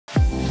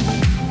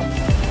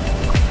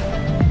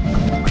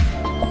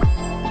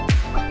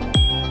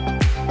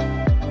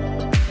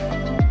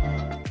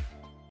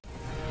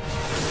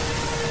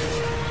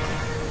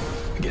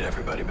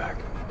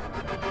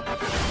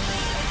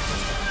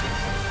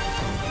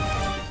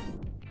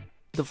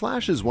The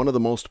Flash is one of the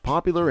most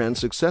popular and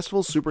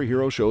successful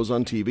superhero shows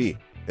on TV.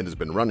 It has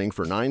been running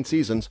for 9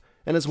 seasons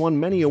and has won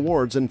many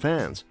awards and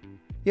fans.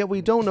 Yet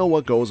we don't know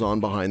what goes on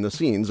behind the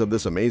scenes of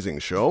this amazing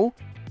show.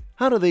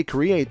 How do they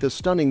create the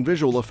stunning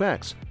visual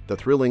effects, the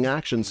thrilling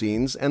action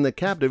scenes, and the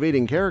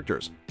captivating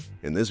characters?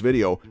 In this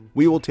video,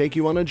 we will take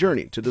you on a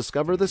journey to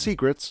discover the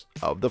secrets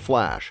of The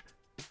Flash.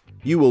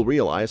 You will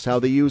realize how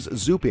they use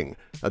zooping,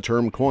 a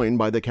term coined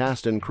by the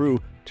cast and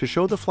crew to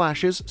show the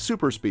Flash's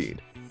super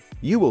speed.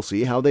 You will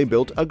see how they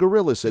built a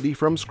gorilla city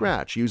from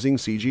scratch using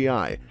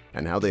CGI,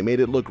 and how they made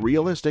it look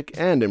realistic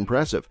and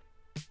impressive.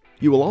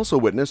 You will also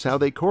witness how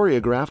they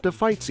choreographed a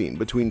fight scene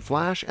between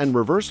Flash and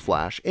Reverse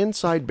Flash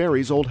inside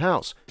Barry's old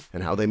house,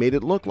 and how they made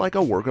it look like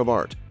a work of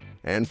art.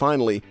 And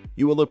finally,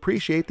 you will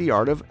appreciate the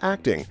art of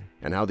acting,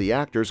 and how the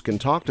actors can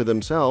talk to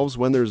themselves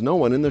when there's no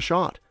one in the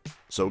shot.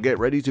 So get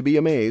ready to be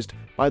amazed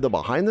by the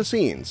behind the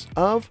scenes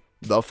of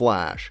The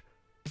Flash.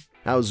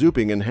 How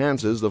zooping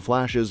enhances the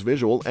Flash's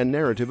visual and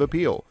narrative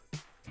appeal.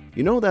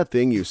 You know that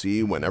thing you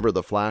see whenever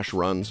the Flash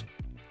runs?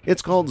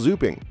 It's called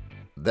zooping.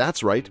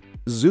 That's right,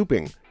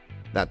 zooping.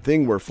 That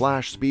thing where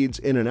Flash speeds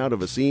in and out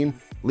of a scene,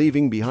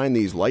 leaving behind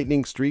these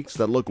lightning streaks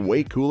that look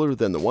way cooler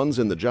than the ones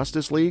in the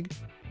Justice League.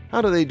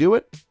 How do they do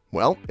it?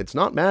 Well, it's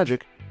not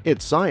magic,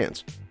 it's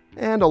science.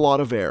 And a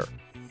lot of air.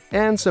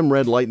 And some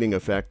red lightning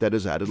effect that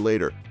is added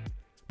later.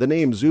 The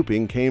name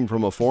zooping came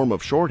from a form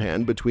of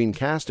shorthand between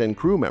cast and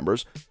crew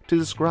members to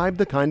describe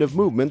the kind of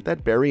movement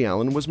that Barry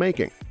Allen was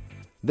making.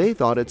 They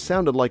thought it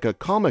sounded like a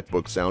comic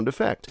book sound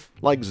effect,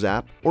 like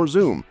zap or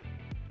zoom,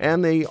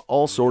 and they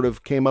all sort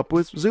of came up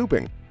with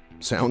zooping.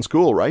 Sounds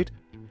cool, right?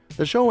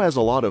 The show has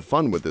a lot of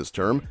fun with this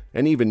term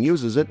and even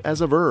uses it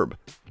as a verb.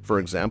 For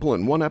example,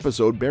 in one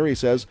episode, Barry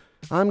says,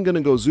 "I'm gonna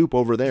go zoop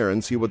over there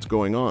and see what's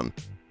going on."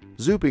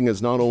 Zooping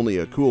is not only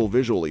a cool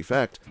visual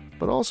effect,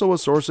 but also a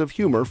source of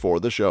humor for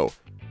the show.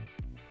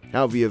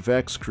 How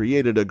VFX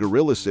created a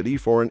gorilla city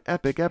for an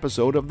epic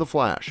episode of The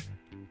Flash.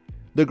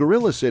 The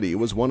Gorilla City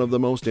was one of the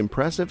most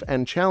impressive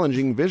and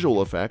challenging visual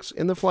effects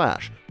in The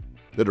Flash.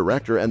 The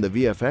director and the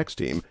VFX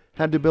team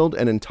had to build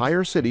an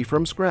entire city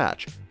from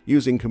scratch,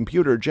 using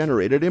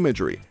computer-generated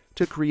imagery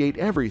to create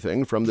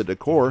everything from the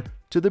decor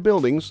to the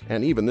buildings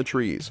and even the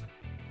trees.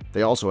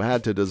 They also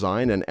had to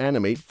design and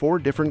animate 4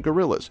 different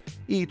gorillas,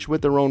 each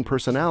with their own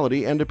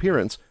personality and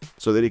appearance,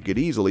 so that it could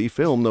easily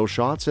film those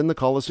shots in the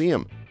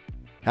Coliseum.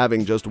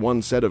 Having just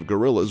one set of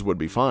gorillas would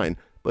be fine,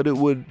 but it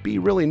would be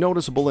really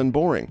noticeable and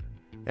boring.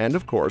 And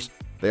of course,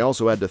 they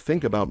also had to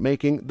think about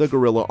making the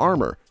gorilla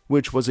armor,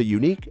 which was a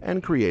unique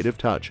and creative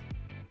touch.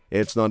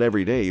 It's not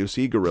every day you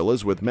see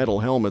gorillas with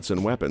metal helmets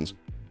and weapons.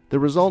 The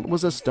result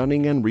was a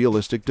stunning and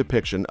realistic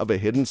depiction of a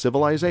hidden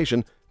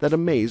civilization that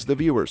amazed the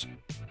viewers.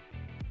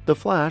 The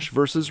Flash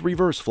vs.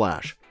 Reverse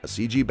Flash, a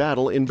CG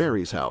battle in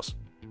Barry's house.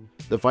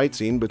 The fight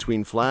scene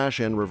between Flash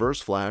and Reverse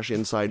Flash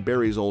inside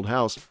Barry's old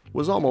house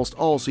was almost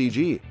all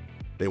CG.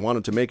 They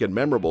wanted to make it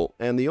memorable,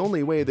 and the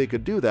only way they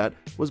could do that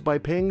was by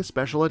paying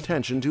special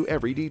attention to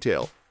every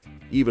detail.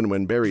 Even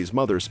when Barry's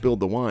mother spilled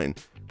the wine,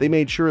 they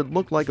made sure it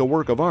looked like a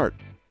work of art.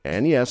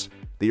 And yes,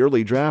 the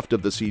early draft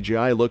of the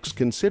CGI looks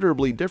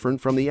considerably different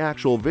from the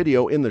actual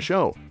video in the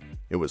show.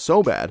 It was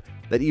so bad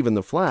that even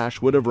the Flash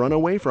would have run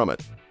away from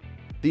it.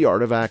 The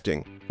art of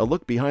acting, a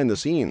look behind the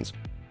scenes.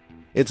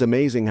 It's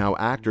amazing how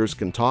actors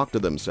can talk to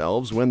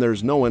themselves when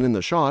there's no one in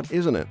the shot,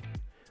 isn't it?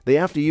 They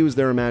have to use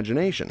their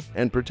imagination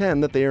and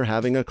pretend that they are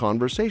having a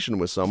conversation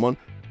with someone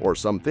or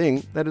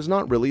something that is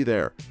not really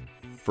there.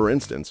 For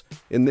instance,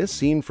 in this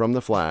scene from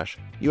The Flash,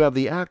 you have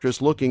the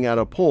actress looking at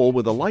a pole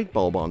with a light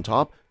bulb on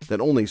top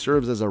that only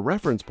serves as a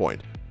reference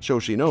point, so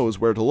she knows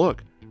where to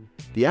look.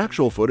 The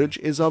actual footage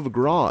is of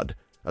Grodd,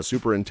 a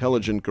super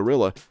intelligent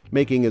gorilla,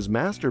 making his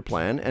master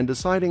plan and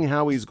deciding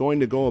how he's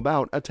going to go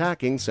about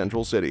attacking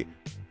Central City.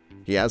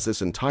 He has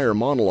this entire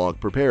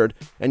monologue prepared,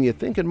 and you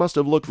think it must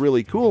have looked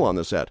really cool on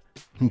the set.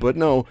 But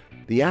no,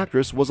 the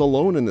actress was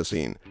alone in the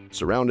scene,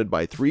 surrounded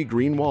by 3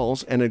 green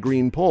walls and a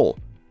green pole.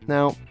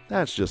 Now,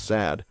 that's just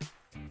sad.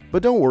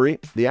 But don't worry,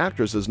 the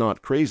actress is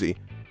not crazy.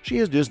 She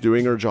is just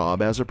doing her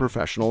job as a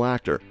professional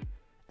actor.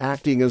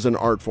 Acting is an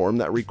art form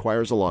that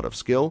requires a lot of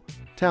skill,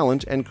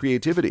 talent, and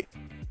creativity.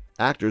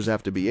 Actors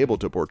have to be able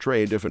to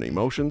portray different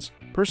emotions,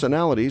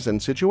 personalities,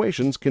 and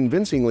situations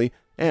convincingly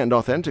and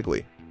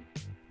authentically.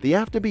 They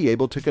have to be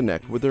able to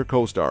connect with their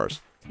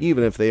co-stars,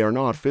 even if they are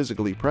not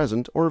physically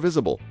present or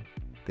visible.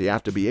 They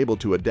have to be able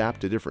to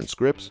adapt to different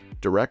scripts,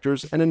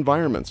 directors, and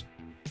environments.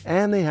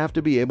 And they have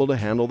to be able to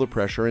handle the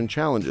pressure and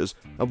challenges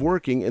of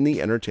working in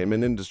the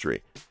entertainment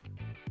industry.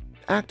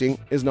 Acting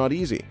is not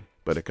easy,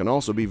 but it can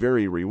also be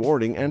very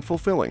rewarding and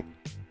fulfilling.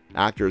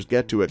 Actors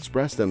get to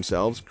express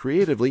themselves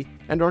creatively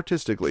and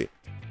artistically.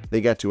 They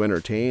get to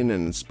entertain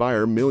and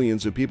inspire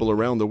millions of people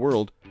around the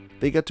world.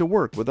 They get to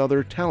work with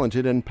other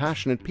talented and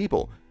passionate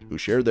people who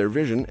share their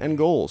vision and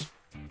goals.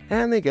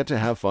 And they get to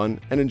have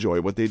fun and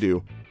enjoy what they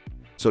do.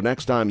 So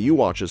next time you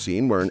watch a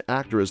scene where an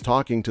actor is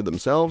talking to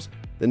themselves,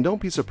 then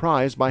don't be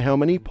surprised by how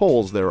many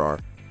poles there are.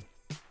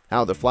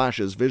 How the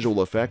Flash's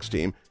visual effects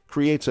team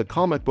creates a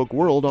comic book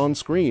world on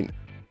screen.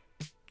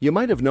 You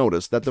might have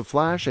noticed that The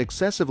Flash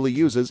excessively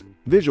uses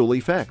visual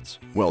effects.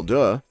 Well,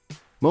 duh.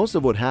 Most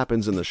of what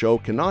happens in the show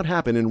cannot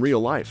happen in real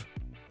life.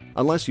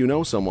 Unless you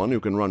know someone who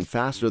can run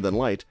faster than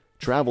light,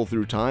 travel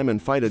through time,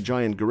 and fight a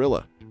giant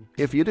gorilla.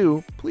 If you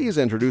do, please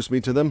introduce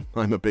me to them.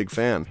 I'm a big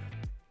fan.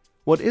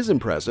 What is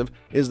impressive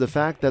is the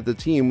fact that the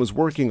team was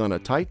working on a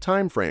tight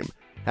time frame,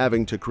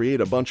 having to create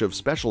a bunch of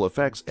special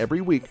effects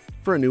every week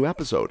for a new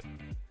episode.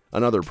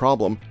 Another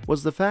problem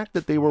was the fact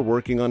that they were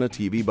working on a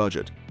TV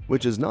budget,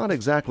 which is not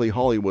exactly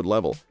Hollywood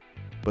level.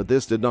 But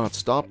this did not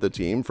stop the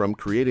team from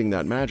creating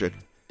that magic.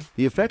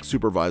 The effects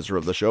supervisor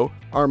of the show,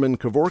 Armin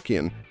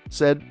Kevorkian,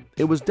 said,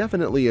 "It was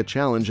definitely a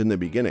challenge in the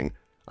beginning.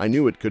 I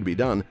knew it could be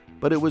done,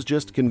 but it was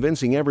just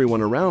convincing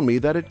everyone around me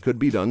that it could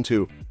be done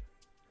too."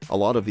 A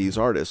lot of these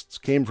artists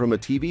came from a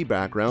TV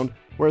background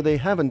where they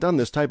haven't done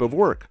this type of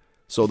work,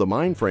 so the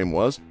mind frame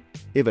was,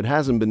 if it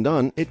hasn't been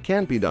done, it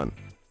can't be done.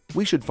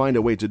 We should find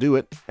a way to do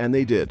it, and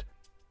they did.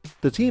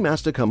 The team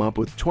has to come up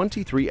with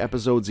 23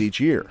 episodes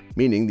each year,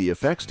 meaning the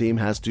effects team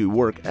has to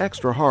work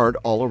extra hard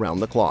all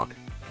around the clock.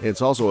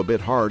 It's also a bit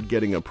hard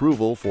getting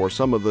approval for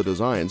some of the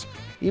designs,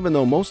 even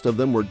though most of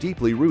them were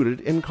deeply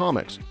rooted in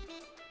comics.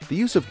 The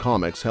use of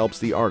comics helps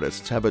the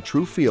artists have a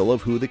true feel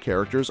of who the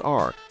characters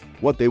are,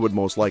 what they would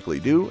most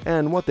likely do,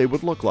 and what they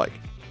would look like.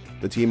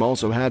 The team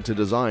also had to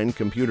design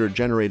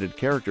computer-generated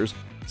characters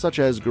such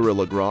as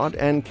Gorilla Grodd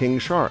and King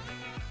Shark,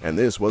 and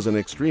this was an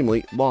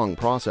extremely long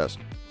process.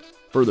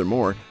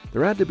 Furthermore,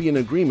 there had to be an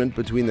agreement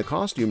between the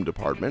costume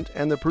department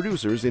and the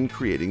producers in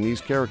creating these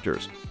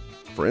characters.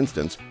 For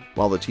instance,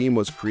 while the team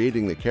was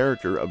creating the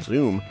character of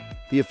Zoom,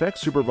 the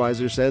effects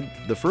supervisor said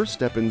the first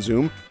step in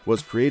Zoom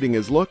was creating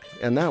his look,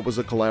 and that was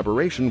a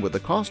collaboration with the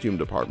costume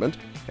department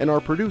and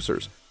our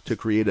producers to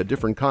create a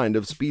different kind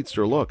of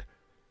speedster look.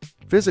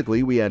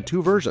 Physically, we had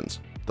two versions,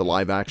 the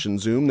live-action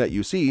Zoom that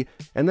you see,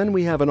 and then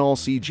we have an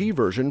all-CG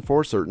version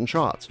for certain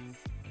shots.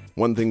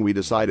 One thing we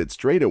decided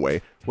straight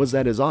away was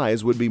that his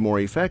eyes would be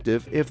more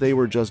effective if they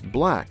were just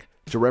black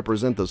to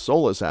represent the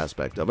soulless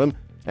aspect of him,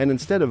 and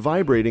instead of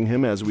vibrating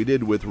him as we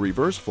did with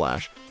Reverse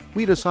Flash,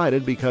 we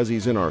decided because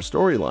he's in our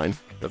storyline,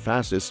 the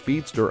fastest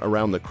speedster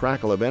around the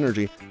crackle of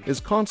energy is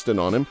constant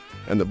on him,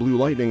 and the blue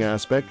lightning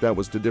aspect that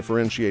was to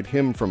differentiate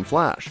him from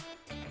Flash.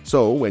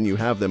 So when you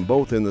have them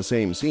both in the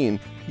same scene,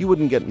 you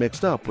wouldn't get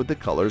mixed up with the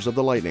colors of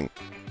the lightning.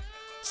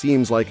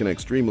 Seems like an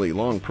extremely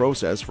long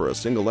process for a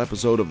single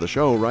episode of the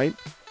show, right?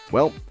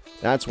 Well,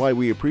 that's why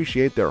we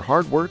appreciate their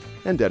hard work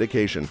and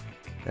dedication.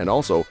 And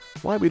also,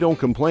 why we don't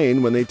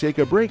complain when they take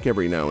a break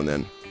every now and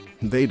then.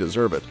 They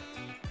deserve it.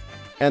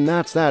 And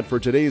that's that for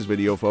today's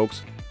video,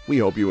 folks. We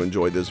hope you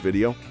enjoyed this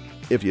video.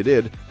 If you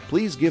did,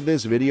 please give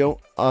this video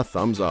a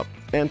thumbs up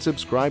and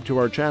subscribe to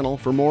our channel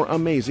for more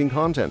amazing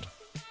content.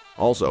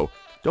 Also,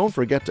 don't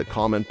forget to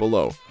comment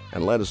below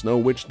and let us know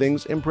which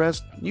things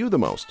impressed you the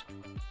most.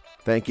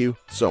 Thank you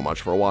so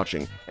much for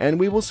watching, and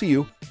we will see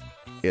you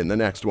in the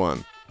next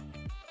one.